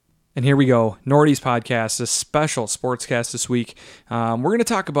And here we go, Nordy's podcast, a special sportscast this week. We're going to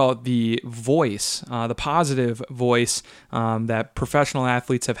talk about the voice, the positive voice that professional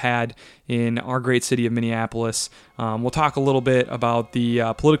athletes have had in our great city of Minneapolis. We'll talk a little bit about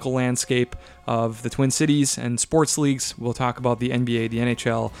the political landscape of the Twin Cities and sports leagues. We'll talk about the NBA, the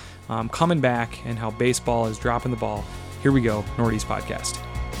NHL coming back, and how baseball is dropping the ball. Here we go, Nordy's podcast.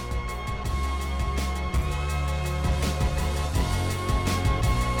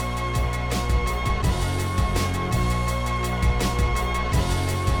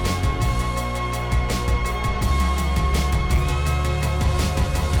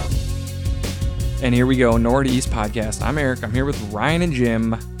 And here we go, Northeast Podcast. I'm Eric. I'm here with Ryan and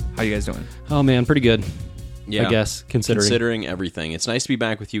Jim. How you guys doing? Oh, man, pretty good. Yeah, I guess, considering everything. It's nice to be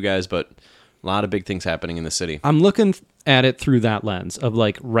back with you guys, but a lot of big things happening in the city. I'm looking at it through that lens of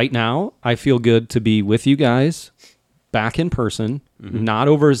like right now, I feel good to be with you guys back in person, not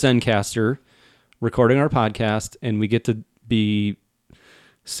over Zencastr, recording our podcast, and we get to be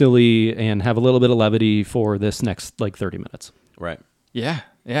silly and have a little bit of levity for this next 30 minutes. Right. Yeah.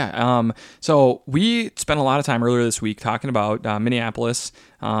 So we spent a lot of time earlier this week talking about Minneapolis,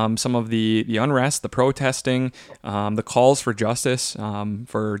 some of the unrest, the protesting, the calls for justice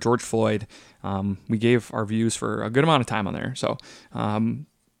for George Floyd. We gave our views for a good amount of time on there. So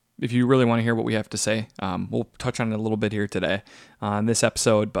if you really want to hear what we have to say, we'll touch on it a little bit here today on this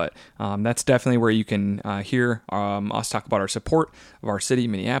episode, but that's definitely where you can hear us talk about our support of our city,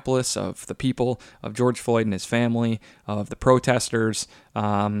 Minneapolis, of the people, of George Floyd and his family, of the protesters.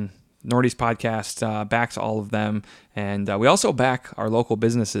 Nordy's podcast backs all of them, and we also back our local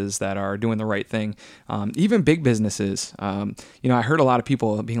businesses that are doing the right thing, even big businesses. I heard a lot of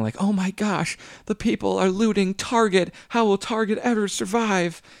people being like, oh my gosh, the people are looting Target. How will Target ever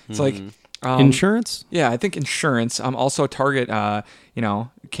survive? It's like insurance? Yeah, I think insurance. Also, Target,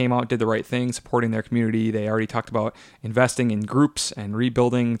 came out, did the right thing, supporting their community. They already talked about investing in groups and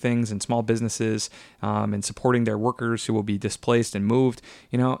rebuilding things in small businesses and supporting their workers who will be displaced and moved.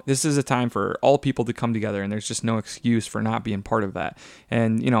 This is a time for all people to come together, and there's just no excuse for not being part of that.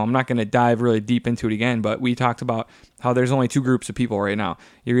 And, I'm not going to dive really deep into it again, but we talked about how there's only two groups of people right now.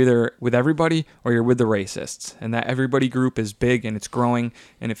 You're either with everybody or you're with the racists. And that everybody group is big and it's growing,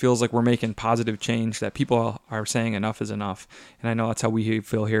 and it feels like we're making positive change, that people are saying enough is enough. And I know that's how we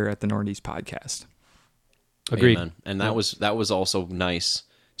feel here at the Northeast Podcast. Agreed. Amen. And that was also nice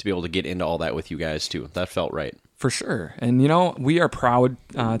to be able to get into all that with you guys too. That felt right. For sure. And, we are proud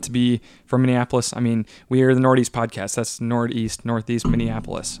to be from Minneapolis. I mean, we are the Northeast Podcast. That's Northeast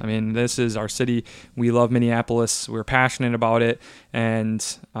Minneapolis. I mean, this is our city. We love Minneapolis. We're passionate about it. And,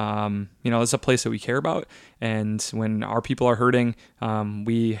 it's a place that we care about. And when our people are hurting,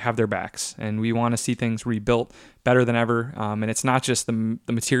 we have their backs. And we want to see things rebuilt better than ever. And it's not just the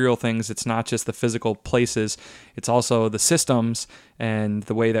material things. It's not just the physical places. It's also the systems and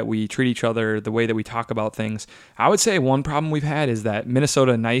the way that we treat each other, the way that we talk about things. I would say one problem we've had is that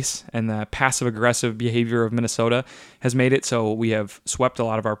Minnesota Nice and the passive-aggressive behavior of Minnesota has made it so we have swept a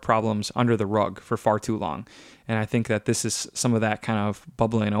lot of our problems under the rug for far too long. And I think that this is some of that kind of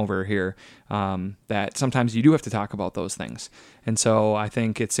bubbling over here, that sometimes you do have to talk about those things. And so I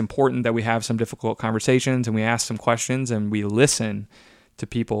think it's important that we have some difficult conversations and we ask some questions and we listen to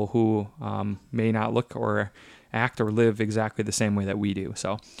people who may not look or act or live exactly the same way that we do.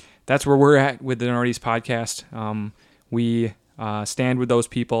 So that's where we're at with the Northeast Podcast. We stand with those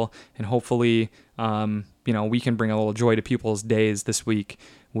people, and hopefully, we can bring a little joy to people's days this week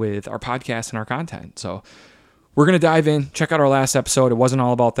with our podcast and our content. So we're going to dive in. Check out our last episode. It wasn't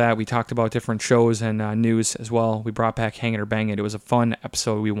all about that. We talked about different shows and news as well. We brought back Hang It or Bang It. It was a fun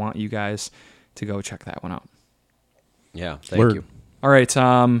episode. We want you guys to go check that one out. Yeah, thank you. All right.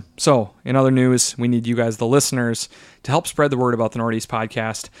 So in other news, we need you guys, the listeners, to help spread the word about the Northeast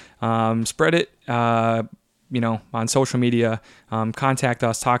Podcast. Spread it, on social media. Contact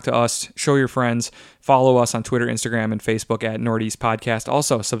us, talk to us, show your friends, follow us on Twitter, Instagram, and Facebook at Northeast Podcast.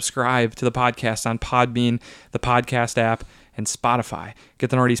 Also, subscribe to the podcast on Podbean, the podcast app, and Spotify. Get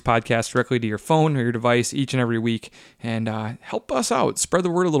the Northeast Podcast directly to your phone or your device each and every week, and help us out. Spread the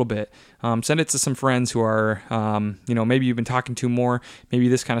word a little bit. Send it to some friends who are, maybe you've been talking to more. Maybe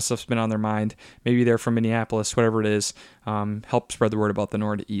this kind of stuff's been on their mind. Maybe they're from Minneapolis, whatever it is. Help spread the word about the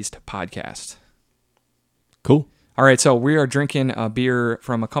Northeast Podcast. Cool. All right, so we are drinking a beer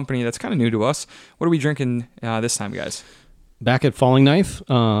from a company that's kind of new to us. What are we drinking this time, guys? Back at Falling Knife,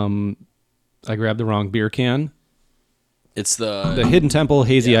 I grabbed the wrong beer can. It's the Hidden Temple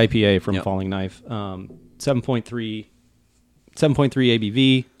Hazy IPA from Falling Knife. 7.3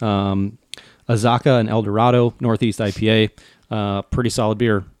 ABV. Azaka and El Dorado Northeast IPA. Pretty solid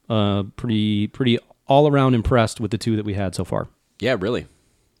beer. pretty all around impressed with the two that we had so far. Yeah, really.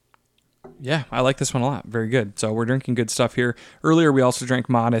 Yeah, I like this one a lot. Very good. So we're drinking good stuff here. Earlier, we also drank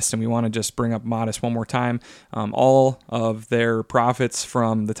Modest, and we want to just bring up Modest one more time. All of their profits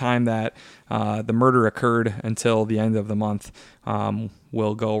from the time that the murder occurred until the end of the month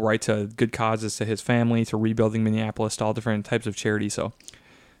will go right to good causes, to his family, to rebuilding Minneapolis, to all different types of charities. So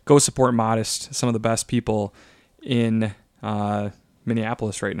go support Modest, some of the best people in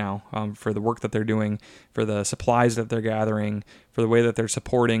Minneapolis right now, for the work that they're doing, for the supplies that they're gathering, for the way that they're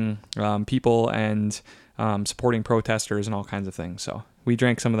supporting people and supporting protesters and all kinds of things. So we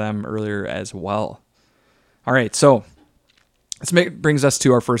drank some of them earlier as well. All right, so brings us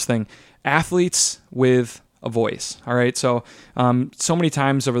to our first thing: athletes with a voice. All right, so so many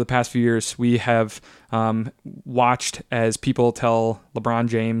times over the past few years, we have watched as people tell LeBron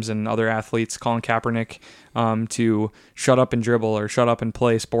James and other athletes, Colin Kaepernick, to shut up and dribble or shut up and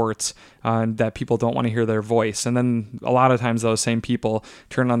play sports, that people don't want to hear their voice. And then a lot of times those same people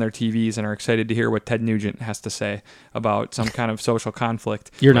turn on their TVs and are excited to hear what Ted Nugent has to say about some kind of social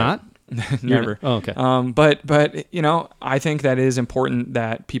conflict. You're not? Never. Oh, okay. But I think that it is important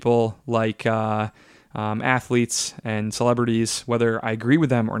that people like athletes and celebrities, whether I agree with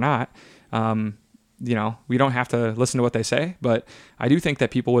them or not, we don't have to listen to what they say, but I do think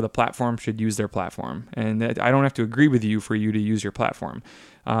that people with a platform should use their platform, and that I don't have to agree with you for you to use your platform.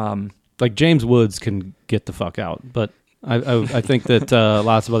 Like James Woods can get the fuck out, but I think that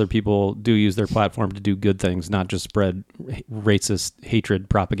lots of other people do use their platform to do good things, not just spread racist hatred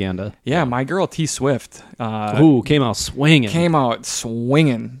propaganda. Yeah, my girl T Swift came out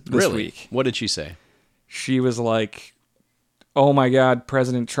swinging. This Really? week. What did she say? She was like, "Oh my God,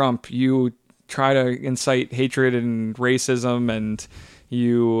 President Trump, you try to incite hatred and racism, and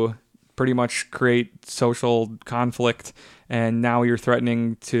you pretty much create social conflict, and now you're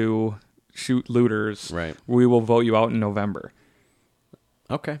threatening to shoot looters. Right. We will vote you out in November."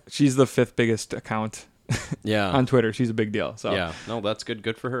 Okay. She's the 5th biggest account Yeah. on Twitter. She's a big deal. So Yeah. No, that's good.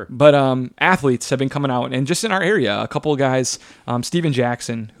 Good for her. But athletes have been coming out, and just in our area, a couple of guys, Steven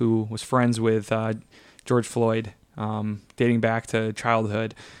Jackson, who was friends with George Floyd, dating back to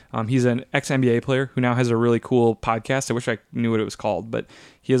childhood. He's an ex-NBA player who now has a really cool podcast. I wish I knew what it was called, but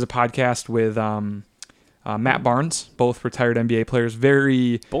he has a podcast with Matt Barnes, both retired NBA players,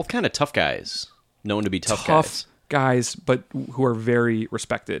 Both kind of tough guys, known to be tough guys, but who are very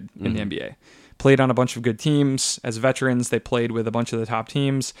respected in the NBA. Played on a bunch of good teams. As veterans, they played with a bunch of the top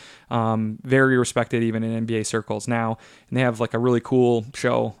teams. Very respected even in NBA circles now. And they have like a really cool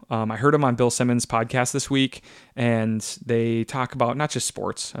show. I heard them on Bill Simmons' podcast this week, and they talk about not just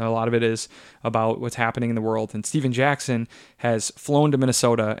sports. A lot of it is about what's happening in the world. And Steven Jackson has flown to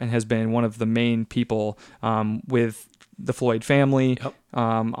Minnesota and has been one of the main people with the Floyd family,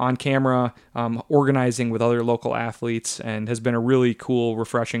 on camera, organizing with other local athletes, and has been a really cool,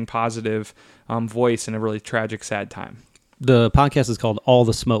 refreshing, positive voice in a really tragic, sad time. The podcast is called All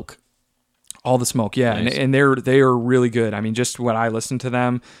the Smoke. All the Smoke, yeah. Nice. And they are really good. I mean, just what I listened to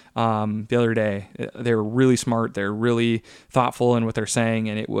them the other day, they're really smart. They're really thoughtful in what they're saying,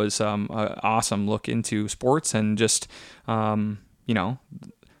 and it was an awesome look into sports and just,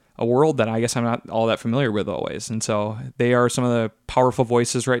 a world that I guess I'm not all that familiar with always. And so they are some of the powerful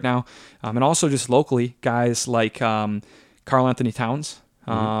voices right now. And also just locally, guys like Karl Anthony Towns,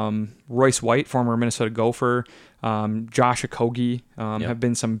 Royce White, former Minnesota Gopher, Josh Okogie have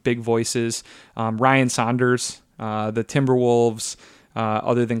been some big voices. Ryan Saunders, the Timberwolves,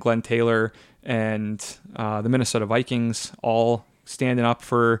 other than Glenn Taylor, and the Minnesota Vikings, all standing up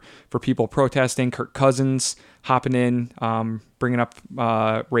for people protesting. Kirk Cousins hopping in, bringing up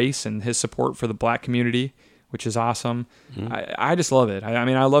race and his support for the black community, which is awesome. I just love it. I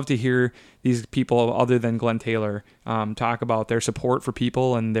mean, I love to hear these people other than Glenn Taylor talk about their support for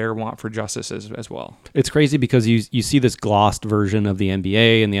people and their want for justice as well. It's crazy because you see this glossed version of the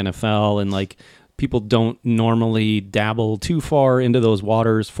NBA and the NFL, and like people don't normally dabble too far into those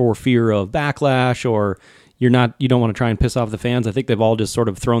waters for fear of backlash, or you don't want to try and piss off the fans. I think they've all just sort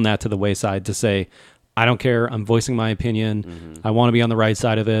of thrown that to the wayside to say, I don't care. I'm voicing my opinion. I want to be on the right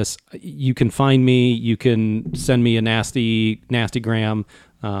side of this. You can find me. You can send me a nasty gram.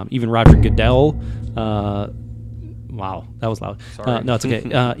 Even Roger Goodell. Wow, that was loud. Sorry. No, it's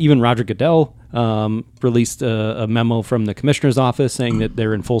okay. Even Roger Goodell released a memo from the commissioner's office saying that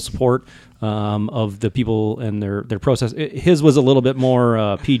they're in full support of the people and their process. His was a little bit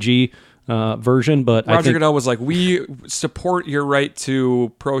more PG version, but Roger Goodell was like, we support your right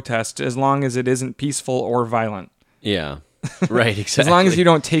to protest as long as it isn't peaceful or violent. Yeah. Right, exactly. As long as you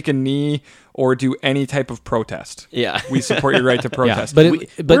don't take a knee or do any type of protest. Yeah. We support your right to protest. but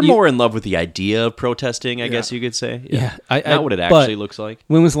We're more in love with the idea of protesting, I guess you could say. Yeah, Not what it but actually looks like.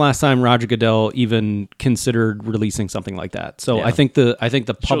 When was the last time Roger Goodell even considered releasing something like that? So Yeah. I think the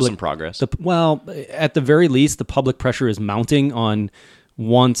Show public some progress. at the very least, the public pressure is mounting on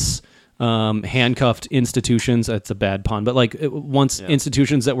once handcuffed institutions. That's a bad pun, but like once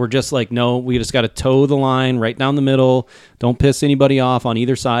institutions that were just like, no, we just got to toe the line right down the middle. Don't piss anybody off on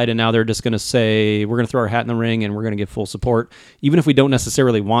either side. And now they're just going to say, we're going to throw our hat in the ring and we're going to give full support. Even if we don't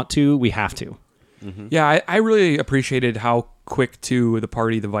necessarily want to, we have to. Mm-hmm. Yeah, I really appreciated how quick to the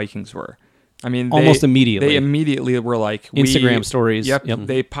party the Vikings were. I mean, Almost immediately. They immediately were like, Instagram stories. Yep, Yep.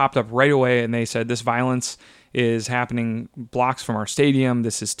 They popped up right away and they said, this violence is happening blocks from our stadium.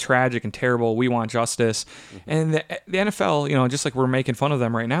 This is tragic and terrible. We want justice. And the NFL, just like we're making fun of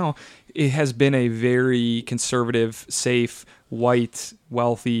them right now, it has been a very conservative, safe, white,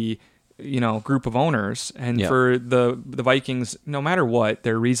 wealthy, group of owners. And for the Vikings, no matter what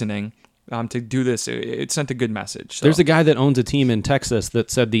their reasoning, to do this, it sent a good message. So. There's a guy that owns a team in Texas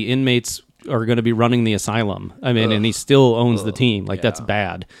that said the inmates are going to be running the asylum. I mean, and he still owns the team. Like that's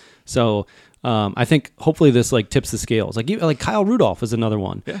bad. So I think hopefully this like tips the scales. Like Kyle Rudolph is another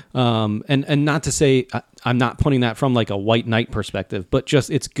one. Yeah. And not to say I'm not putting that from like a white knight perspective, but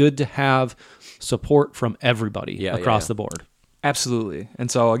just it's good to have support from everybody across the board. Absolutely. And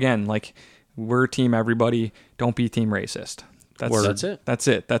so again, like we're team everybody. Don't be team racist. That's it. That's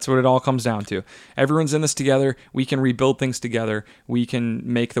it. That's what it all comes down to. Everyone's in this together. We can rebuild things together. We can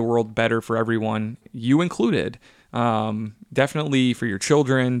make the world better for everyone, you included. Definitely for your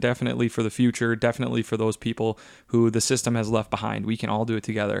children, definitely for the future, definitely for those people who the system has left behind. We can all do it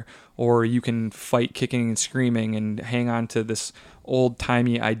together. Or you can fight kicking and screaming and hang on to this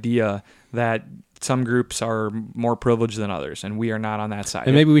old-timey idea that some groups are more privileged than others, and we are not on that side.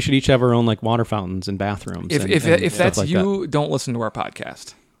 And maybe we should each have our own like water fountains and bathrooms. If that's like you, that. don't listen to our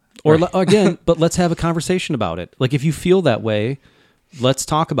podcast. Or again, but let's have a conversation about it. Like if you feel that way, let's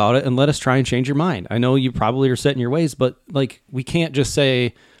talk about it and let us try and change your mind. I know you probably are set in your ways, but like we can't just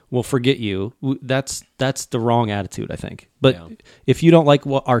say, "Well, forget you." That's the wrong attitude, I think. But if you don't like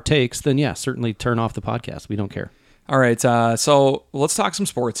what our takes, then certainly turn off the podcast. We don't care. All right, so let's talk some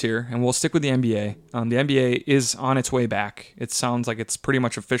sports here, and we'll stick with the NBA. The NBA is on its way back. It sounds like it's pretty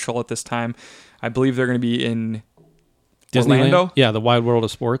much official at this time. I believe they're going to be in Orlando. Yeah, the wide world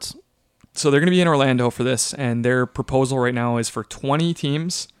of sports. So they're going to be in Orlando for this, and their proposal right now is for 20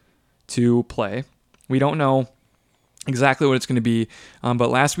 teams to play. We don't know exactly what it's going to be, but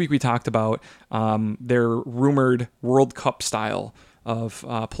last week we talked about their rumored World Cup style of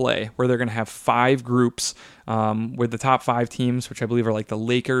play, where they're going to have 5 groups with the top 5 teams, which I believe are like the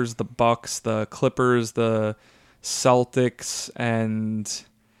Lakers, the Bucks, the Clippers, the Celtics, and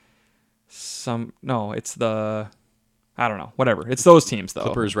I don't know, whatever. It's those teams though.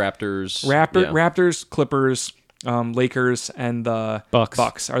 Clippers, Raptors. Raptors, Clippers, Lakers, and the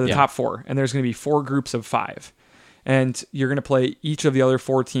Bucks are the top 4. And there's going to be 4 groups of 5. And you're going to play each of the other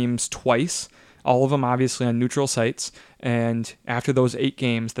 4 teams twice, all of them obviously on neutral sites. And after those 8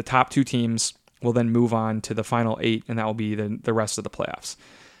 games, the top 2 teams will then move on to the final 8, and that will be the rest of the playoffs.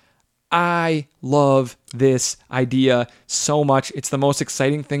 I love this idea so much. It's the most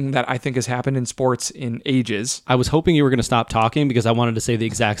exciting thing that I think has happened in sports in ages. I was hoping you were going to stop talking because I wanted to say the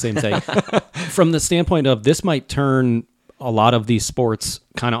exact same thing. From the standpoint of this might turn a lot of these sports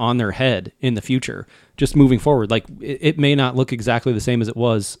kind of on their head in the future, just moving forward. Like it may not look exactly the same as it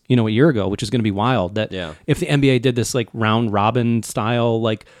was, a year ago, which is going to be wild. That if the NBA did this like round robin style,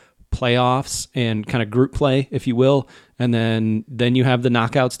 like playoffs and kind of group play, if you will, and then you have the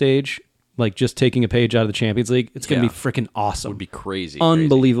knockout stage, like just taking a page out of the Champions League, it's going to be freaking awesome. Would be crazy.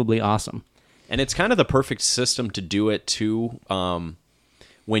 Unbelievably awesome. And it's kind of the perfect system to do it too,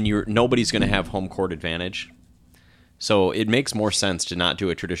 when nobody's going to have home court advantage. So it makes more sense to not do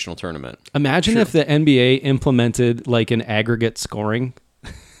a traditional tournament. Imagine if the NBA implemented like an aggregate scoring.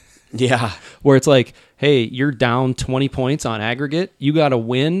 Yeah. Where it's like, hey, you're down 20 points on aggregate. You got to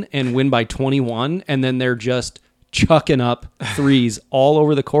win and win by 21. And then they're just chucking up threes all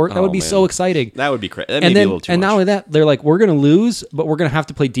over the court. That would be so exciting. That would be crazy. That may be a little too much. And not only that, they're like, we're going to lose, but we're going to have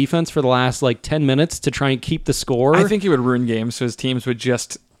to play defense for the last like 10 minutes to try and keep the score. I think it would ruin games because teams would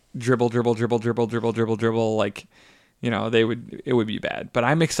just dribble. Like, it would be bad. But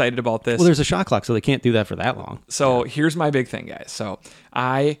I'm excited about this. Well, there's a shot clock, so they can't do that for that long. So here's my big thing, guys. So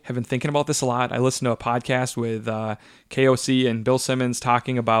I have been thinking about this a lot. I listened to a podcast with KOC and Bill Simmons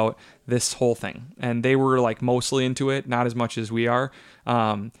talking about this whole thing. And they were like mostly into it, not as much as we are.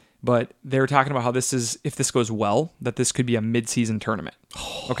 but they were talking about how if this goes well, that this could be a mid-season tournament.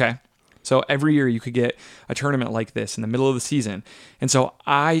 Okay. So every year you could get a tournament like this in the middle of the season. And so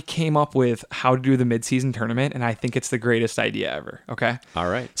I came up with how to do the mid-season tournament, and I think it's the greatest idea ever. Okay. All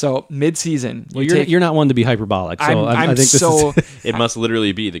right. So mid-season, Well, you're not one to be hyperbolic, so I think this is It must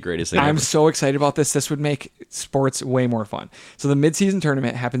literally be the greatest thing I'm ever. so excited about this. This would make sports way more fun. So the mid-season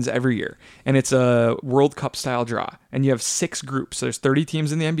tournament happens every year, and it's a World Cup style draw. And you have 6 groups. So there's 30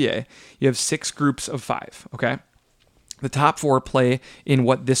 teams in the NBA. You have 6 groups of 5. Okay. The top 4 play in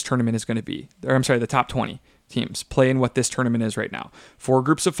what this tournament is going to be. Or I'm sorry, the top 20 teams play in what this tournament is right now. 4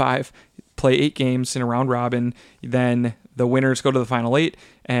 groups of 5, play 8 games in a round robin. Then the winners go to the final 8,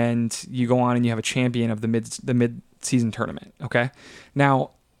 and you go on and you have a champion of the mid-season tournament. Okay. Now,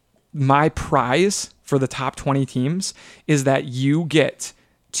 my prize for the top 20 teams is that you get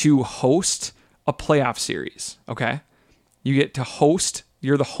to host a playoff series. Okay. You get to host.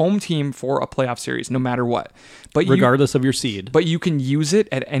 You're the home team for a playoff series, no matter what. But regardless of your seed. But you can use it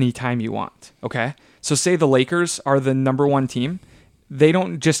at any time you want. Okay. So say the Lakers are the number 1 team. They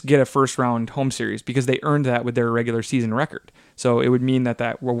don't just get a first round home series because they earned that with their regular season record. So it would mean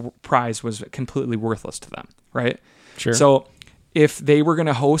that prize was completely worthless to them. Right. Sure. So if they were going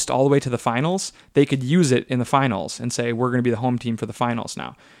to host all the way to the finals, they could use it in the finals and say, we're going to be the home team for the finals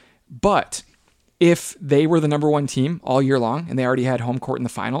now. But if they were the number 1 team all year long and they already had home court in the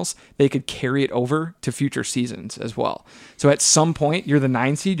finals, they could carry it over to future seasons as well. So at some point, you're the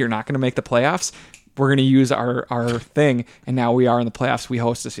 9 seed, you're not going to make the playoffs. We're going to use our thing, and now we are in the playoffs. We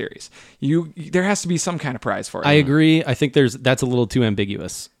host a series. There has to be some kind of prize for it. I agree. I think that's a little too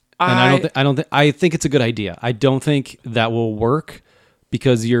ambiguous. And I think it's a good idea. I don't think that will work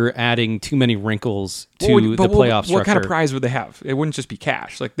because you're adding too many wrinkles to the playoff structure. What kind of prize would they have? It wouldn't just be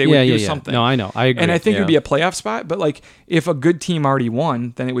cash. Like they would do something. No, I know. I agree. And I think it would be a playoff spot, but like if a good team already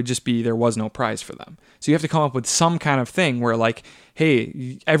won, then it would just be there was no prize for them. So you have to come up with some kind of thing where like,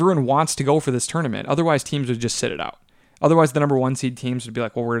 hey, everyone wants to go for this tournament. Otherwise, teams would just sit it out. Otherwise, the number 1 seed teams would be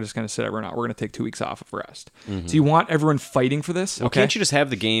like, well, we're just going to sit everyone out. We're going to take 2 weeks off of rest. Mm-hmm. So you want everyone fighting for this? Well, okay. Can't you just have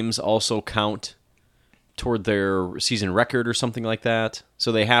the games also count toward their season record or something like that?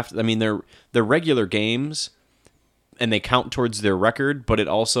 So they have to, I mean, they're regular games and they count towards their record, but it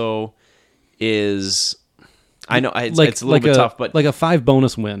also is, I know it's a little bit tough, but like a 5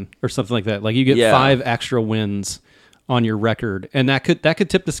 bonus win or something like that. Like you get 5 extra wins on your record, and that could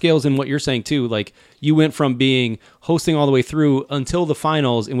tip the scales in what you're saying too. Like you went from being hosting all the way through until the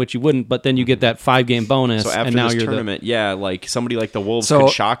finals, in which you wouldn't, but then you get that 5-game bonus. So after and now this you're tournament, like somebody like the Wolves could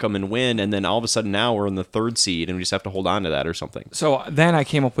shock them and win, and then all of a sudden now we're in the 3rd seed, and we just have to hold on to that or something. So then I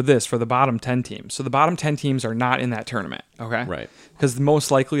came up with this for the bottom 10 teams. So the bottom 10 teams are not in that tournament, okay? Right. Because most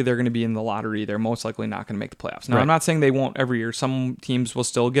likely they're going to be in the lottery. They're most likely not going to make the playoffs. Now, Right. I'm not saying they won't every year. Some teams will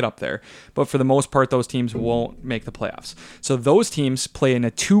still get up there. But for the most part, those teams won't make the playoffs. So those teams play in a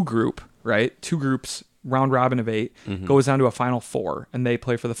 2 group, right? 2 groups, round robin of 8, goes down to a final 4, and they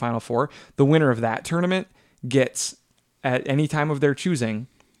play for the final 4. The winner of that tournament gets, at any time of their choosing,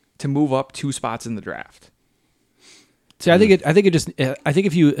 to move up 2 spots in the draft. See, I think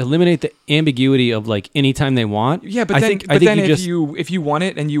if you eliminate the ambiguity of like anytime they want, yeah, but if you won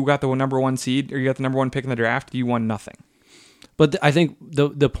it and you got the number 1 seed or you got the number 1 pick in the draft, you won nothing. But I think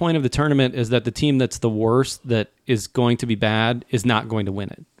the point of the tournament is that the team that's the worst, that is going to be bad, is not going to win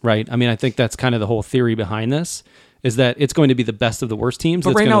it, right? I mean, I think that's kind of the whole theory behind this, is that it's going to be the best of the worst teams.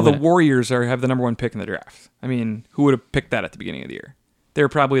 But right now, the Warriors have the number 1 pick in the draft. I mean, who would have picked that at the beginning of the year? They're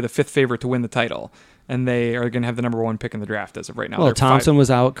probably the 5th favorite to win the title, and they are going to have the number 1 pick in the draft as of right now. Well, Thompson was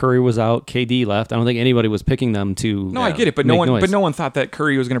out, Curry was out, KD left. I don't think anybody was picking them to. No, I get it, but no one thought that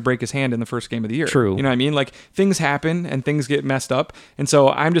Curry was going to break his hand in the first game of the year. True. You know what I mean? Like things happen and things get messed up, and so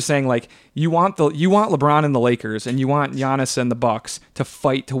I'm just saying, like you want LeBron and the Lakers, and you want Giannis and the Bucks to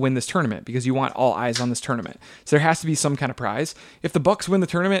fight to win this tournament because you want all eyes on this tournament. So there has to be some kind of prize. If the Bucks win the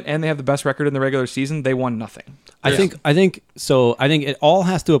tournament and they have the best record in the regular season, they won nothing. I think it all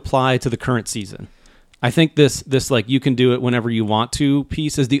has to apply to the current season. I think this like you can do it whenever you want to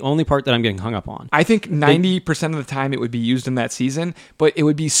piece is the only part that I'm getting hung up on. I think 90% of the time it would be used in that season, but it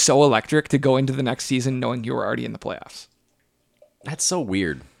would be so electric to go into the next season knowing you were already in the playoffs. That's so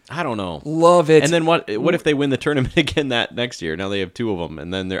weird. I don't know. Love it. And then what if they win the tournament again that next year? Now they have 2 of them,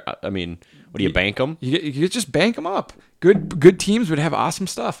 and then what do you bank them? You just bank them up. Good teams would have awesome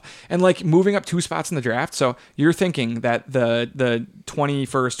stuff. And like moving up 2 spots in the draft. So you're thinking that the 21st,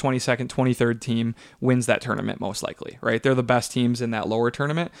 22nd, 23rd team wins that tournament most likely, right? They're the best teams in that lower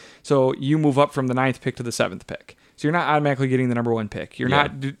tournament. So you move up from the 9th pick to the 7th pick. So you're not automatically getting the number 1 pick. You're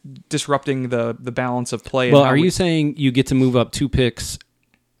not disrupting the balance of play. Well, are you saying you get to move up 2 picks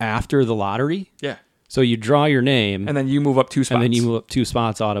after the lottery. Yeah. So you draw your name, And then you move up 2 spots. and then you move up 2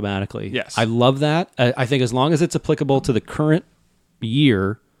 spots automatically. Yes. I love that. I think as long as it's applicable to the current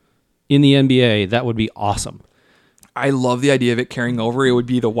year in the NBA, that would be awesome. I love the idea of it carrying over. It would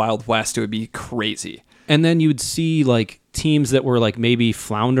be the Wild West. It would be crazy. And then you'd see like teams that were like maybe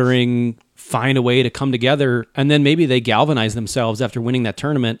floundering find a way to come together, and then maybe they galvanize themselves after winning that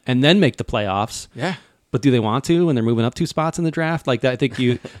tournament and then make the playoffs. Yeah. But do they want to when they're moving up 2 spots in the draft? Like that, I think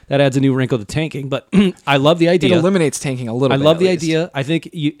that adds a new wrinkle to tanking. But I love the idea. It eliminates tanking a little I bit. love at the least. idea. I think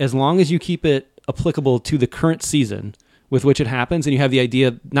as long as you keep it applicable to the current season with which it happens, and you have the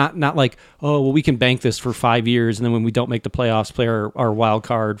idea, not like, oh, well, we can bank this for 5 years, and then when we don't make the playoffs, play our wild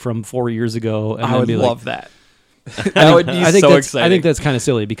card from 4 years ago. And I then would be love that. That would be I think so that's, exciting. I think that's kind of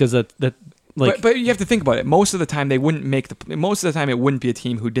silly because that like but you have to think about it. Most of the time, they wouldn't make the. Most of the time, it wouldn't be a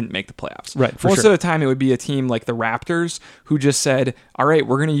team who didn't make the playoffs. Right, for Most sure. of the time, it would be a team like the Raptors who just said, "All right,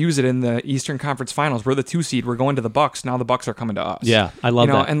 we're going to use it in the Eastern Conference Finals. We're the 2 seed. We're going to the Bucks. Now the Bucks are coming to us." Yeah, I love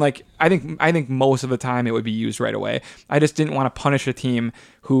that. And like, I think most of the time it would be used right away. I just didn't want to punish a team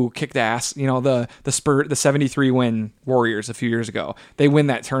who kicked ass. You know, the 73 win Warriors a few years ago. They win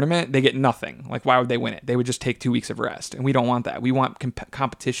that tournament, they get nothing. Like, why would they win it? They would just take 2 weeks of rest, and we don't want that. We want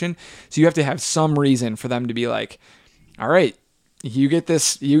competition. So you have to have some reason for them to be like, all right, you get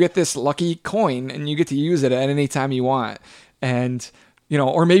this lucky coin, and you get to use it at any time you want. And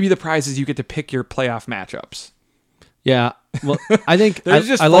or maybe the prize is you get to pick your playoff matchups. yeah. Well, I think There's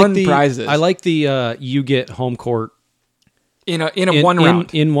just I fun like prizes. I like the you get home court In a one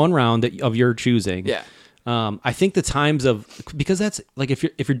round. in one round of your choosing. Yeah. I think the times because that's like if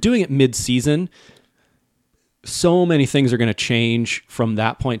you're doing it mid-season, so many things are going to change from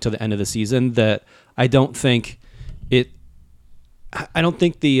that point to the end of the season that I don't think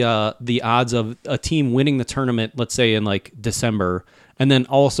the odds of a team winning the tournament, let's say in like December, and then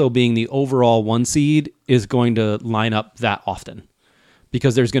also being the overall 1 seed is going to line up that often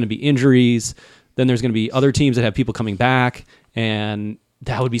because there's going to be injuries. Then there's going to be other teams that have people coming back, and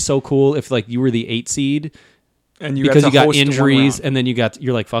that would be so cool if like you were the 8 seed And you because got you got host one injuries, round. and then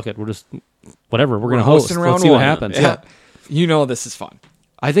you're like, fuck it, we're just whatever, we're gonna hosting host. round Let's see what one. happens. Yeah. This is fun.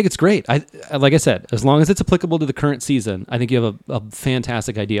 I think it's great. Like I said, as long as it's applicable to the current season, I think you have a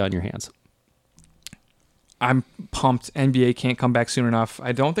fantastic idea on your hands. I'm pumped. NBA can't come back soon enough.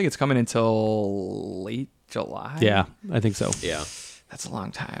 I don't think it's coming until late July. Yeah, I think so. Yeah. That's a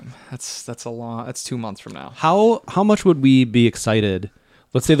long time. That's 2 months from now. How much would we be excited?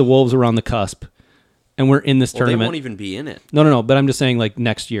 Let's say the Wolves are on the cusp, and we're in this Well, they tournament. won't even be in it. No. But I'm just saying, like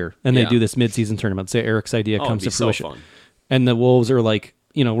next year, and they Yeah. do this mid-season tournament. Say Eric's idea Oh, comes it'd to be so fruition, fun. and the Wolves are like,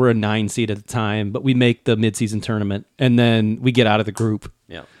 we're a 9 seed at the time, but we make the mid-season tournament, and then we get out of the group,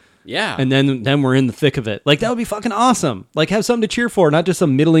 Yeah. Yeah. and then we're in the thick of it. Like that would be fucking awesome. Like have something to cheer for, not just a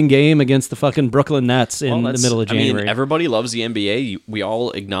middling game against the fucking Brooklyn Nets in the that's- middle of January. I mean, everybody loves the NBA. We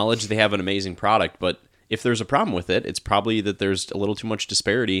all acknowledge they have an amazing product, but if there's a problem with it, it's probably that there's a little too much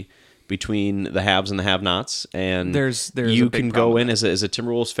disparity between the haves and the have-nots. And There's you a big can problem go with in as a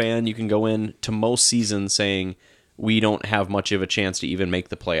Timberwolves fan, you can go in to most seasons saying we don't have much of a chance to even make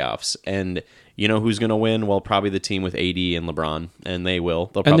the playoffs. And you know who's going to win? Well, probably the team with AD and LeBron, and they will.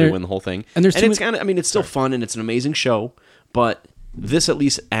 They'll probably there- win the whole thing. and there's too it's kind of, I mean, it's still fun and it's an amazing show, but this at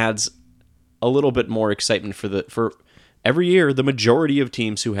least adds a little bit more excitement for every year the majority of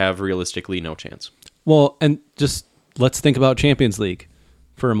teams who have realistically no chance. Well, and just let's think about Champions League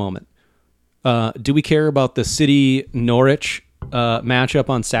for a moment. Do we care about the City Norwich matchup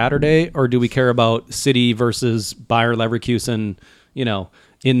on Saturday, or do we care about City versus Bayer Leverkusen,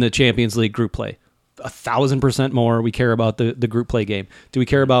 in the Champions League group play? 1,000% more we care about the group play game. Do we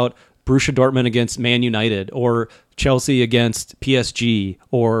care about Borussia Dortmund against Man United, or Chelsea against PSG,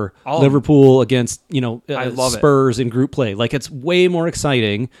 or Liverpool against I love it. Spurs in group play? Like it's way more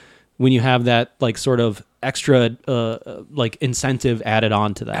exciting when you have that like sort of extra like incentive added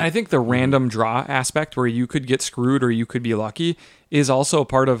on to that. And I think the random draw aspect where you could get screwed or you could be lucky is also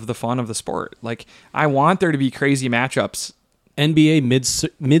part of the fun of the sport. Like I want there to be crazy matchups. NBA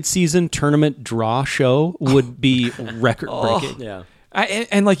mid-season tournament draw show would be record breaking. Yeah.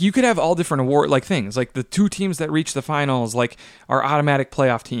 And like you could have all different award like things like the 2 teams that reach the finals like are automatic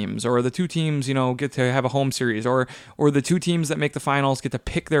playoff teams, or the 2 teams get to have a home series, or the 2 teams that make the finals get to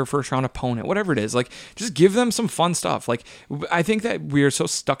pick their first round opponent, whatever it is. Like just give them some fun stuff. Like I think that we are so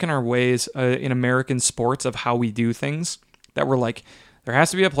stuck in our ways in American sports of how we do things that we're like, there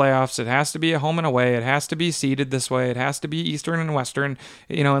has to be a playoffs, it has to be a home and away, it has to be seeded this way, it has to be Eastern and Western,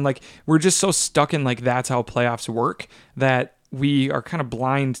 and like we're just so stuck in like that's how playoffs work that we are kind of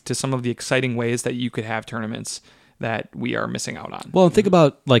blind to some of the exciting ways that you could have tournaments that we are missing out on. Well, and think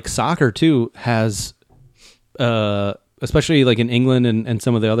about like soccer too has, especially like in England and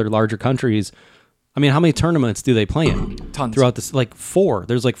some of the other larger countries. I mean, how many tournaments do they play in? Tons. Throughout this, like 4.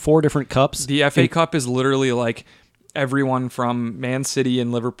 There's like 4 different cups. The FA Cup is literally like everyone from Man City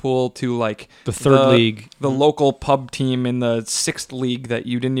and Liverpool to like The third league. the local pub team in the 6th league that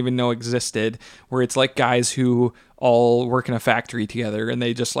you didn't even know existed, where it's like guys who all work in a factory together and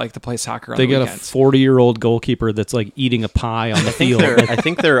they just like to play soccer on They the got weekends. a 40-year-old goalkeeper that's like eating a pie on the field. I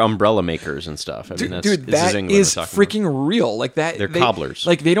think they're umbrella makers and stuff. I mean, that's, Dude, this that England is we're talking freaking real. Like that, They're cobblers.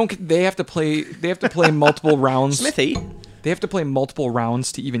 Like they have to play multiple rounds. Smithy. They have to play multiple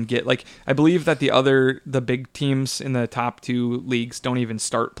rounds to even get, like, I believe that the big teams in the top 2 leagues don't even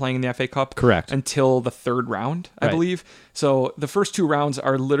start playing in the FA Cup. Correct. Until the 3rd round, I Right. believe. So the first 2 rounds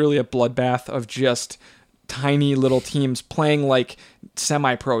are literally a bloodbath of just tiny little teams playing like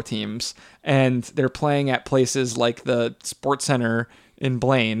semi-pro teams, and they're playing at places like the Sports Center in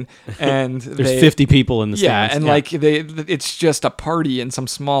Blaine, and There's 50 people in the yeah, stands. and like it's just a party in some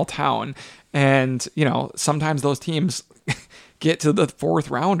small town, and sometimes those teams get to the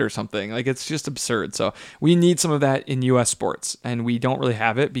 4th round or something. Like, it's just absurd. So we need some of that in U.S. sports, and we don't really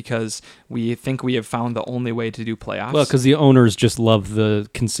have it because we think we have found the only way to do playoffs. Well, because the owners just love the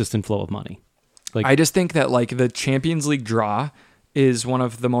consistent flow of money. Like, I just think that like the Champions League draw is one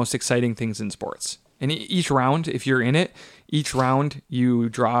of the most exciting things in sports. And each round, if you're in it, each round you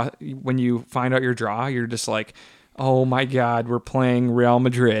draw, when you find out your draw, you're just like, oh my God, we're playing Real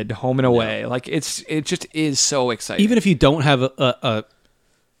Madrid home and away. Like it just is so exciting. even if you don't have a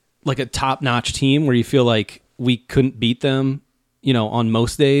top-notch team where you feel like we couldn't beat them, on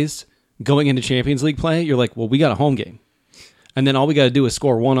most days, going into Champions League play, you're like, well, we got a home game. And then all we got to do is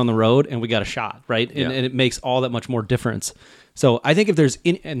score 1 on the road, and we got a shot, right? And it makes all that much more difference. So I think if there's,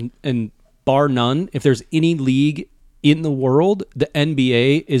 and bar none, if there's any league in the world, the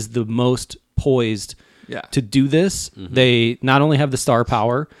NBA is the most poised to do this. Mm-hmm. They not only have the star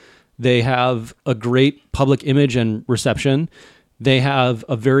power, they have a great public image and reception. They have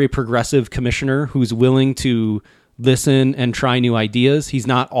a very progressive commissioner who's willing to listen and try new ideas. He's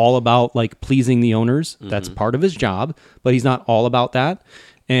not all about like pleasing the owners. Mm-hmm. That's part of his job, but he's not all about that.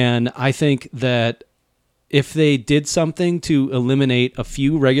 And I think that if they did something to eliminate a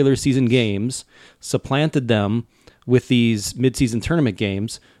few regular season games, supplanted them with these midseason tournament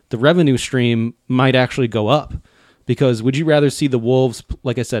games, the revenue stream might actually go up. Because would you rather see the Wolves,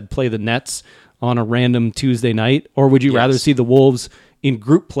 like I said, play the Nets on a random Tuesday night, or would you rather see the Wolves in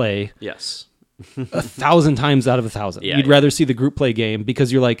group play? Yes. 1,000 times out of 1,000. Yeah, You'd rather see the group play game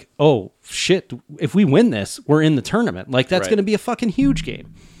because you're like, oh shit, if we win this, we're in the tournament. Like that's going to be a fucking huge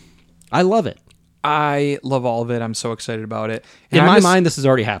game. I love it. I love all of it. I'm so excited about it. And in my mind, this has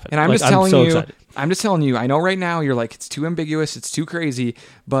already happened. And I'm like, just telling so you, excited. I'm just telling you, I know right now you're like, it's too ambiguous, it's too crazy,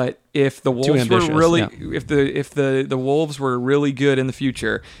 but if the Wolves were really, if the Wolves were really good in the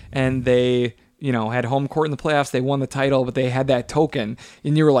future and they, had home court in the playoffs, they won the title, but they had that token,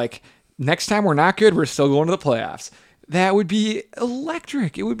 and you were like, next time we're not good, we're still going to the playoffs. That would be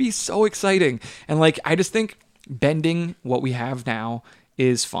electric. It would be so exciting. And like, I just think bending what we have now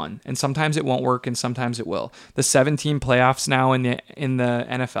is fun, and sometimes it won't work and sometimes it will. The 7-team playoffs now in the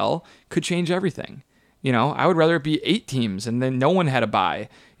NFL could change everything. I would rather it be 8 teams and then no one had a bye.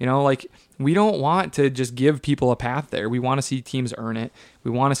 Like, we don't want to just give people a path there. We want to see teams earn it.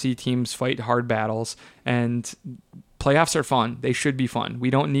 We want to see teams fight hard battles, and playoffs are fun. They should be fun. We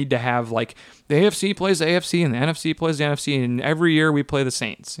don't need to have like the AFC plays the AFC and the NFC plays the NFC, and every year we play the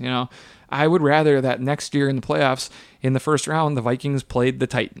Saints. I would rather that next year in the playoffs, in the first round, the Vikings played the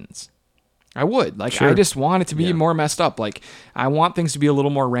Titans. I would. Like, sure. I just want it to be more messed up. Like, I want things to be a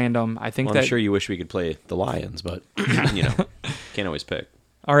little more random. I think I'm sure you wish we could play the Lions, but, can't always pick.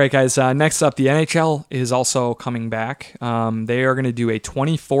 All right, guys. Next up, the NHL is also coming back. They are going to do a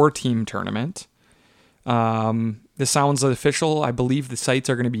 24-team tournament. This sounds official. I believe the sites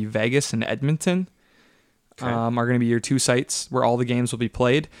are going to be Vegas and Edmonton. Okay. Are going to be your 2 sites where all the games will be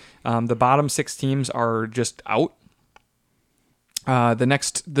played. The bottom 6 teams are just out.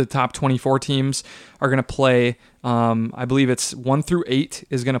 The top 24 teams are going to play, I believe it's 1 through 8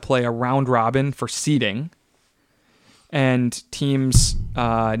 is going to play a round robin for seeding. And teams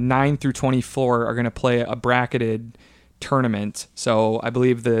 9 through 24 are going to play a bracketed tournament. So I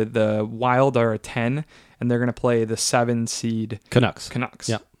believe the Wild are a 10, and they're going to play the 7 seed Canucks.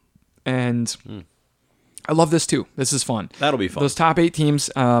 Yeah. And I love this too. This is fun. That'll be fun. Those top 8 teams,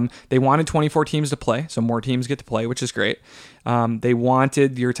 they wanted 24 teams to play, so more teams get to play, which is great. They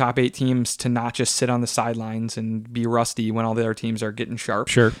wanted your top 8 teams to not just sit on the sidelines and be rusty when all the other teams are getting sharp.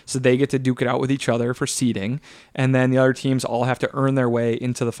 Sure. So they get to duke it out with each other for seeding, and then the other teams all have to earn their way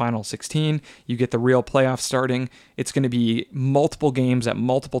into the final 16. You get the real playoffs starting. It's going to be multiple games at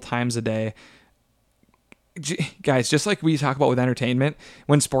multiple times a day. Guys, just like we talk about with entertainment,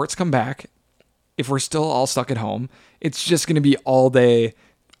 when sports come back, if we're still all stuck at home, it's just going to be all day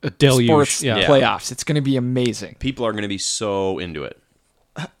A deluge. sports Yeah. playoffs. It's going to be amazing. People are going to be so into it.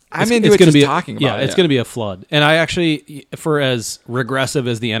 I'm into it gonna just be talking about it. It's going to be a flood. And I actually, for as regressive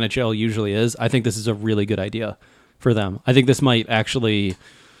as the NHL usually is, I think this is a really good idea for them. I think this might actually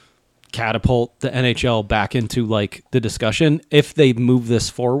catapult the NHL back into like the discussion if they move this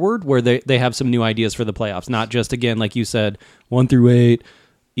forward, where they have some new ideas for the playoffs, not just, again, like you said, 1 through 8,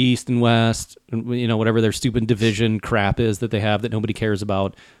 East and West, whatever their stupid division crap is that they have that nobody cares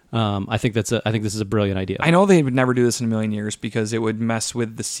about. I think this is a brilliant idea. I know they would never do this in a million years because it would mess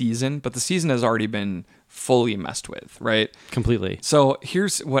with the season, but the season has already been fully messed with, right? Completely. So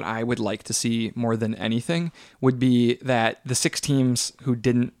here's what I would like to see more than anything would be that the 6 teams who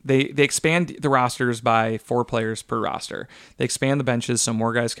didn't, they expand the rosters by 4 players per roster. They expand the benches so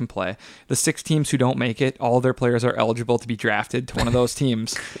more guys can play. The 6 teams who don't make it, all their players are eligible to be drafted to one of those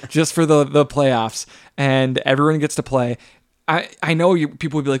teams just for the playoffs, and everyone gets to play. I know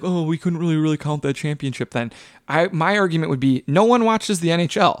people would be like, oh, we couldn't really count that championship then. My argument would be no one watches the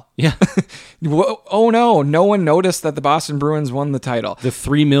NHL. Yeah. Oh no one noticed that the Boston Bruins won the title. The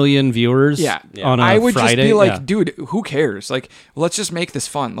 3 million viewers on a I would Friday. just be like, yeah. dude, who cares? Like, let's just make this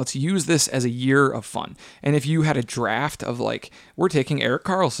fun. Let's use this as a year of fun. And if you had a draft of like, we're taking Erik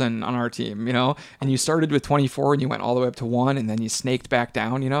Karlsson on our team, and you started with 24 and you went all the way up to 1 and then you snaked back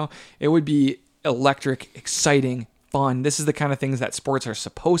down, it would be electric, exciting, fun. This is the kind of things that sports are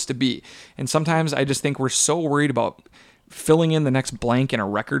supposed to be. And sometimes I just think we're so worried about filling in the next blank in a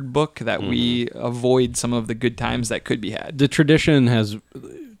record book that we avoid some of the good times that could be had. The tradition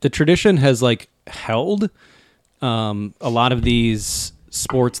has like held a lot of these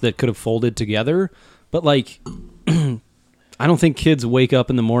sports that could have folded together, but like I don't think kids wake up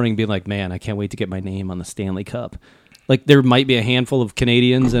in the morning being like, man, I can't wait to get my name on the Stanley Cup. Like, there might be a handful of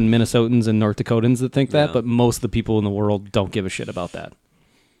Canadians and Minnesotans and North Dakotans that think that, but most of the people in the world don't give a shit about that.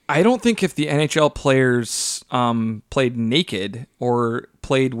 I don't think if the NHL players played naked or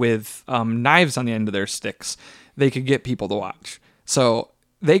played with knives on the end of their sticks, they could get people to watch. So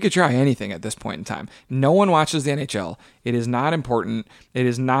they could try anything at this point in time. No one watches the NHL. It is not important. It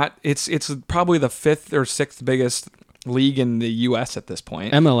is not. It's probably the 5th or 6th biggest league in the U.S. at this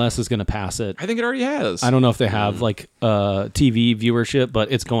point. MLS is going to pass it. I think it already has. I don't know if they have like TV viewership,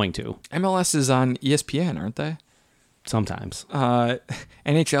 but it's going to. MLS is on ESPN, aren't they? Sometimes.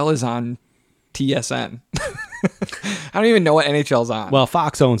 NHL is on TSN. I don't even know what NHL's on. Well,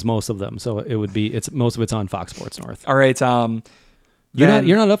 Fox owns most of them, so most of it's on Fox Sports North. All right.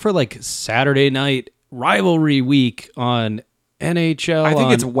 You're not up for like Saturday night rivalry week on NHL. I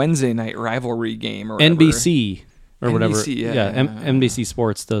think it's Wednesday night rivalry game or whatever. NBC. Or whatever. Yeah. NBC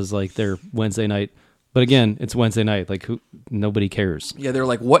Sports does like their Wednesday night. But again, it's Wednesday night. Like, nobody cares. Yeah, they're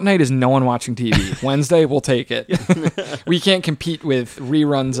like, what night is no one watching TV? Wednesday, we'll take it. We can't compete with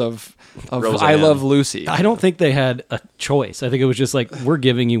reruns of Roseanne. I Love Lucy. I don't think they had a choice. I think it was just like, we're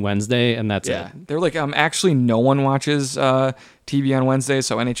giving you Wednesday, and that's Yeah, it. they're like, actually, no one watches TV on Wednesday,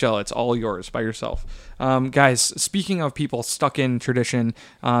 so NHL, it's all yours by yourself. Guys, speaking of people stuck in tradition,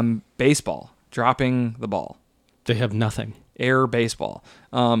 baseball, dropping the ball. They have nothing. Air baseball.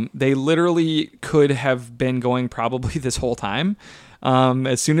 They literally could have been going probably this whole time.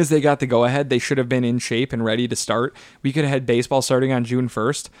 As soon as they got the go-ahead, they should have been in shape and ready to start. We could have had baseball starting on June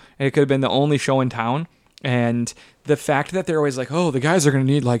 1st, and it could have been the only show in town. And the fact that they're always like, oh, the guys are going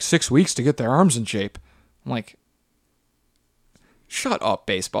to need like 6 weeks to get their arms in shape. I'm like, shut up,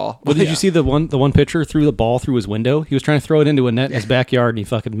 baseball. Well, did you see the one pitcher threw the ball through his window? He was trying to throw it into a net in his backyard, and he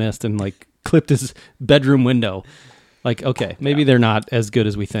fucking missed and like clipped his bedroom window. Like, okay, maybe they're not as good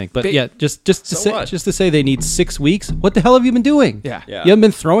as we think, but yeah, just to say they need 6 weeks. What the hell have you been doing? Yeah. You haven't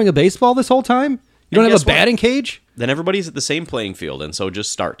been throwing a baseball this whole time. You don't have a batting cage. Then everybody's at the same playing field, and so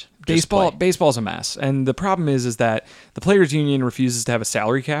just start. Baseball's a mess, and the problem is that the players' union refuses to have a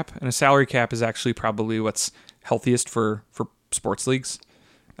salary cap, and a salary cap is actually probably what's healthiest for sports leagues,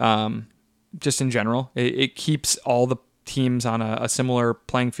 just in general. It keeps all the teams on a similar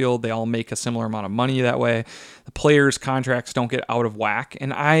playing field. They all make a similar amount of money that way. The players' contracts don't get out of whack.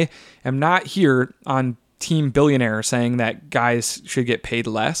 And I am not here on Team Billionaire saying that guys should get paid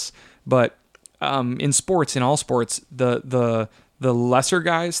less, but in sports, in all sports, the lesser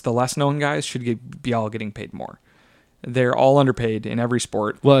guys, the less known guys should be all getting paid more. They're all underpaid in every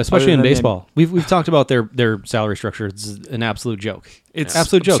sport. Well, especially other in than baseball. We've talked about their salary structure. It's an absolute joke. It's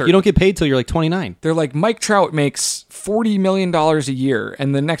absolute joke. absurd. You don't get paid till you're like 29. They're like, Mike Trout makes $40 million a year,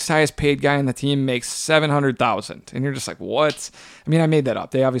 and the next highest paid guy on the team makes $700,000. And you're just like, what? I mean, I made that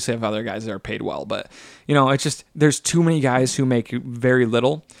up. They obviously have other guys that are paid well, but it's just there's too many guys who make very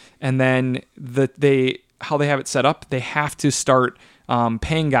little, and then how they have it set up, they have to start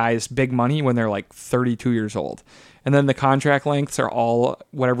paying guys big money when they're like 32 years old. And then the contract lengths are all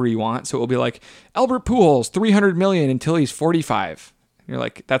whatever you want. So it will be like Albert Pujols, $300 million until he's 45. And you're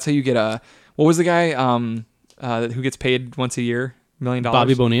like, that's how you get what was the guy who gets paid once a year, $1 million?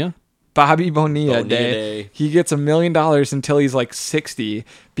 Bobby Bonilla? Bobby Bonilla Bonilla Day. He gets $1 million until he's like 60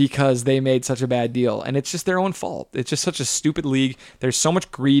 because they made such a bad deal. And it's just their own fault. It's just such a stupid league. There's so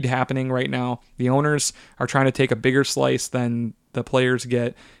much greed happening right now. The owners are trying to take a bigger slice than the players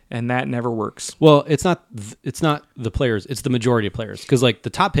get, and that never works. Well, it's not the players. It's the majority of players. Because like the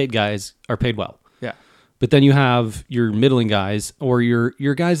top paid guys are paid well. Yeah. But then you have your middling guys or your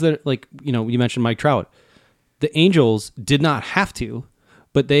guys that like, you mentioned Mike Trout. The Angels did not have to,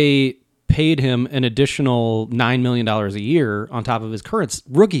 but they paid him an additional $9 million a year on top of his current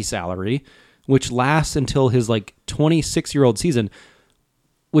rookie salary, which lasts until his like 26-year-old season,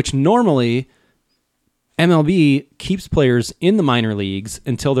 which normally MLB keeps players in the minor leagues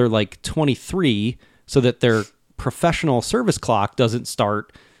until they're like 23 so that their professional service clock doesn't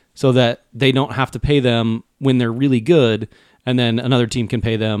start, so that they don't have to pay them when they're really good, and then another team can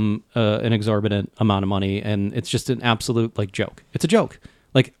pay them an exorbitant amount of money, and it's just an absolute like joke. It's a joke.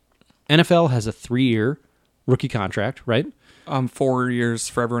 Like NFL has a 3-year rookie contract, right? 4 years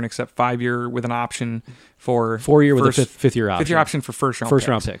for everyone except 5-year with an option for 4-year with a fifth year option. 5th year option for first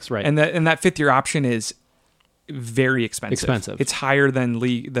round picks, right? And that 5th year option is very expensive. It's higher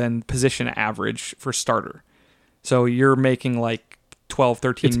than position average for starter. So you're making like 12,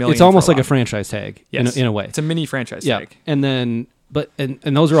 13 million. It's almost for like a franchise tag in a way. It's a mini franchise Yeah. tag. And then,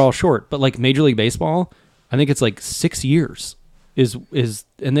 and those are all short. But like Major League Baseball, I think it's like 6 years is,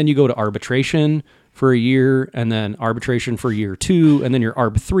 and then you go to arbitration for a year, and then arbitration for year 2, and then you're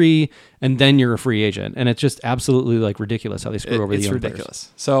ARB 3, and then you're a free agent. And it's just absolutely like ridiculous how they screw over the young ridiculous.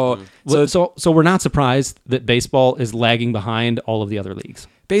 players. So we're not surprised that baseball is lagging behind all of the other leagues.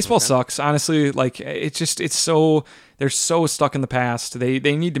 Baseball sucks, honestly. Like they're so stuck in the past. They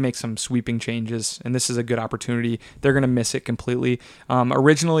need to make some sweeping changes, and this is a good opportunity. They're going to miss it completely.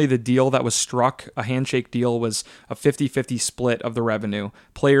 Originally, the deal that was struck, a handshake deal, was a 50-50 split of the revenue.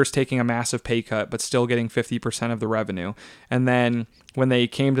 Players taking a massive pay cut, but still getting 50% of the revenue. And then when they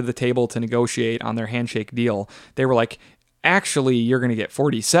came to the table to negotiate on their handshake deal, they were like, actually, you're going to get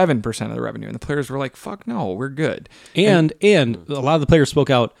 47% of the revenue. And the players were like, fuck no, we're good. And a lot of the players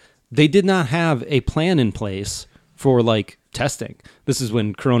spoke out. They did not have a plan in place for like testing. This is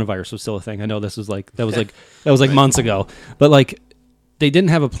when coronavirus was still a thing. I know this was like, that was like months ago, but like they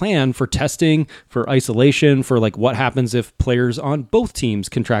didn't have a plan for testing, for isolation, for like what happens if players on both teams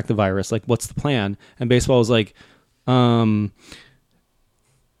contract the virus. Like, what's the plan? And baseball was like,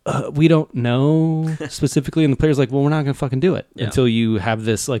 we don't know specifically. And the player's like, well, we're not going to fucking do it until you have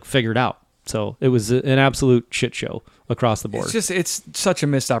this like figured out. So it was an absolute shit show across the board. It's such a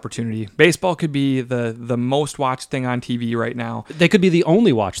missed opportunity. Baseball could be the most watched thing on TV right now. They could be the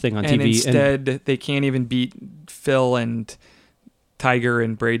only watched thing on and TV. Instead, they can't even beat Phil and Tiger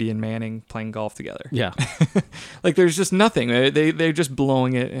and Brady and Manning playing golf together. Yeah. Like there's just nothing. They're just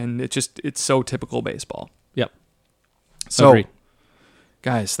blowing it, and it's so typical baseball. Yep. So, Agreed.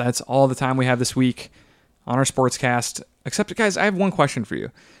 Guys, that's all the time we have this week on our Sportscast. Except, guys, I have one question for you.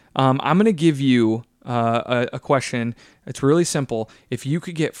 I'm going to give you a question. It's really simple. If you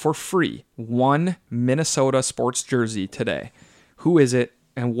could get for free one Minnesota sports jersey today, who is it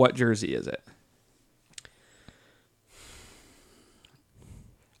and what jersey is it?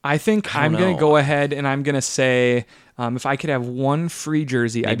 I think I'm going to go ahead and I'm going to say if I could have one free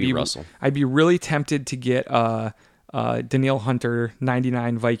jersey, Maybe Russell. I'd be really tempted to get Danielle Hunter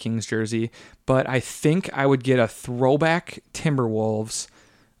 99 Vikings jersey, but I think I would get a throwback Timberwolves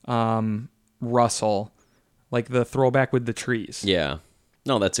Russell, like the throwback with the trees. Yeah.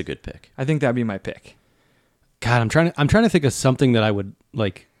 No, that's a good pick. I think that'd be my pick. God, I'm trying to think of something that I would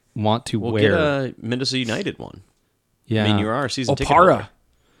like want to wear. Get a Minnesota United one. Yeah. I mean, you are a season ticket Opara. holder.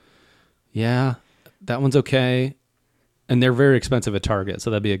 Yeah, that one's okay. And they're very expensive at Target, so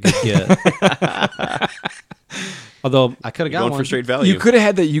that'd be a good get. Although I could have got Going one. for straight value. You could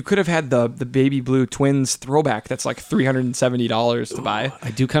have had the the baby blue Twins throwback that's like $370 to buy. I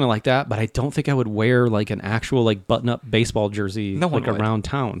do kind of like that, but I don't think I would wear like an actual like button-up baseball jersey No one like would. around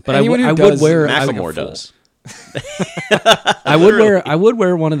town. But Anyone who I would does, wear Macklemore does. I would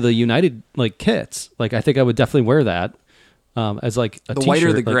wear one of the United like kits. Like I think I would definitely wear that as like a The white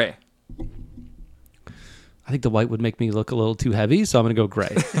or the t-shirt, like- gray? I think the white would make me look a little too heavy, so I'm gonna go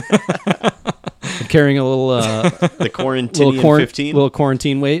gray. I'm carrying a little The Quarantine 15. little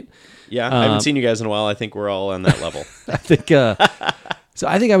quarantine weight. Yeah, I haven't seen you guys in a while. I think we're all on that level. I think so.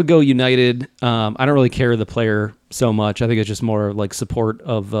 I think I would go United. I don't really care the player so much. I think it's just more like support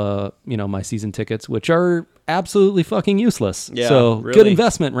of my season tickets, which are absolutely fucking useless. Yeah, so really. good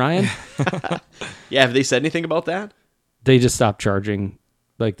investment, Ryan. Yeah, have they said anything about that? They just stopped charging.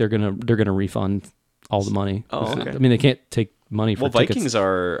 Like they're gonna refund all the money. Oh, okay. I mean, they can't take money for Well, tickets. Vikings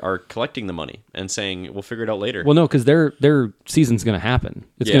are collecting the money and saying we'll figure it out later. Well, no, because their season's gonna happen.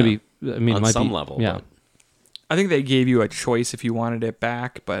 It's Yeah. gonna be. I mean, it on might some be, level. Yeah. but- I think they gave you a choice if you wanted it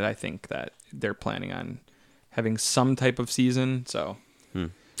back, but I think that they're planning on having some type of season. So,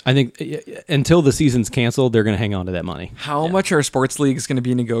 I think until the season's canceled, they're gonna hang on to that money. how much are sports leagues going to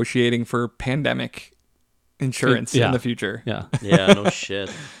be negotiating for pandemic insurance Yeah. in the future? Yeah. Yeah, no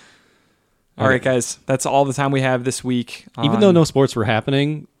shit. All right, guys, that's all the time we have this week. Even though no sports were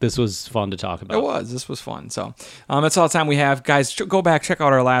happening, this was fun to talk about. It was. This was fun. So that's all the time we have, guys. Go back, check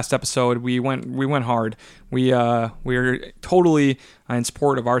out our last episode. We went hard. We're totally in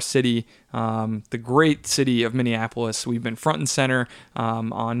support of our city, the great city of Minneapolis. We've been front and center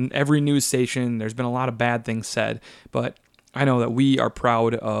on every news station. There's been a lot of bad things said, but I know that we are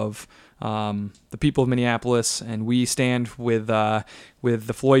proud of the people of Minneapolis, and we stand with the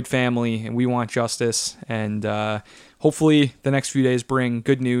Floyd family, and we want justice. And hopefully, the next few days bring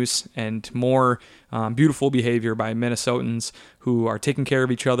good news and more beautiful behavior by Minnesotans who are taking care of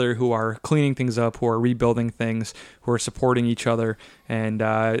each other, who are cleaning things up, who are rebuilding things, who are supporting each other, and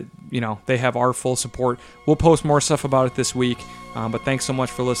they have our full support. We'll post more stuff about it this week, but thanks so much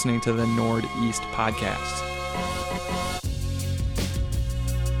for listening to the Northeast Podcast.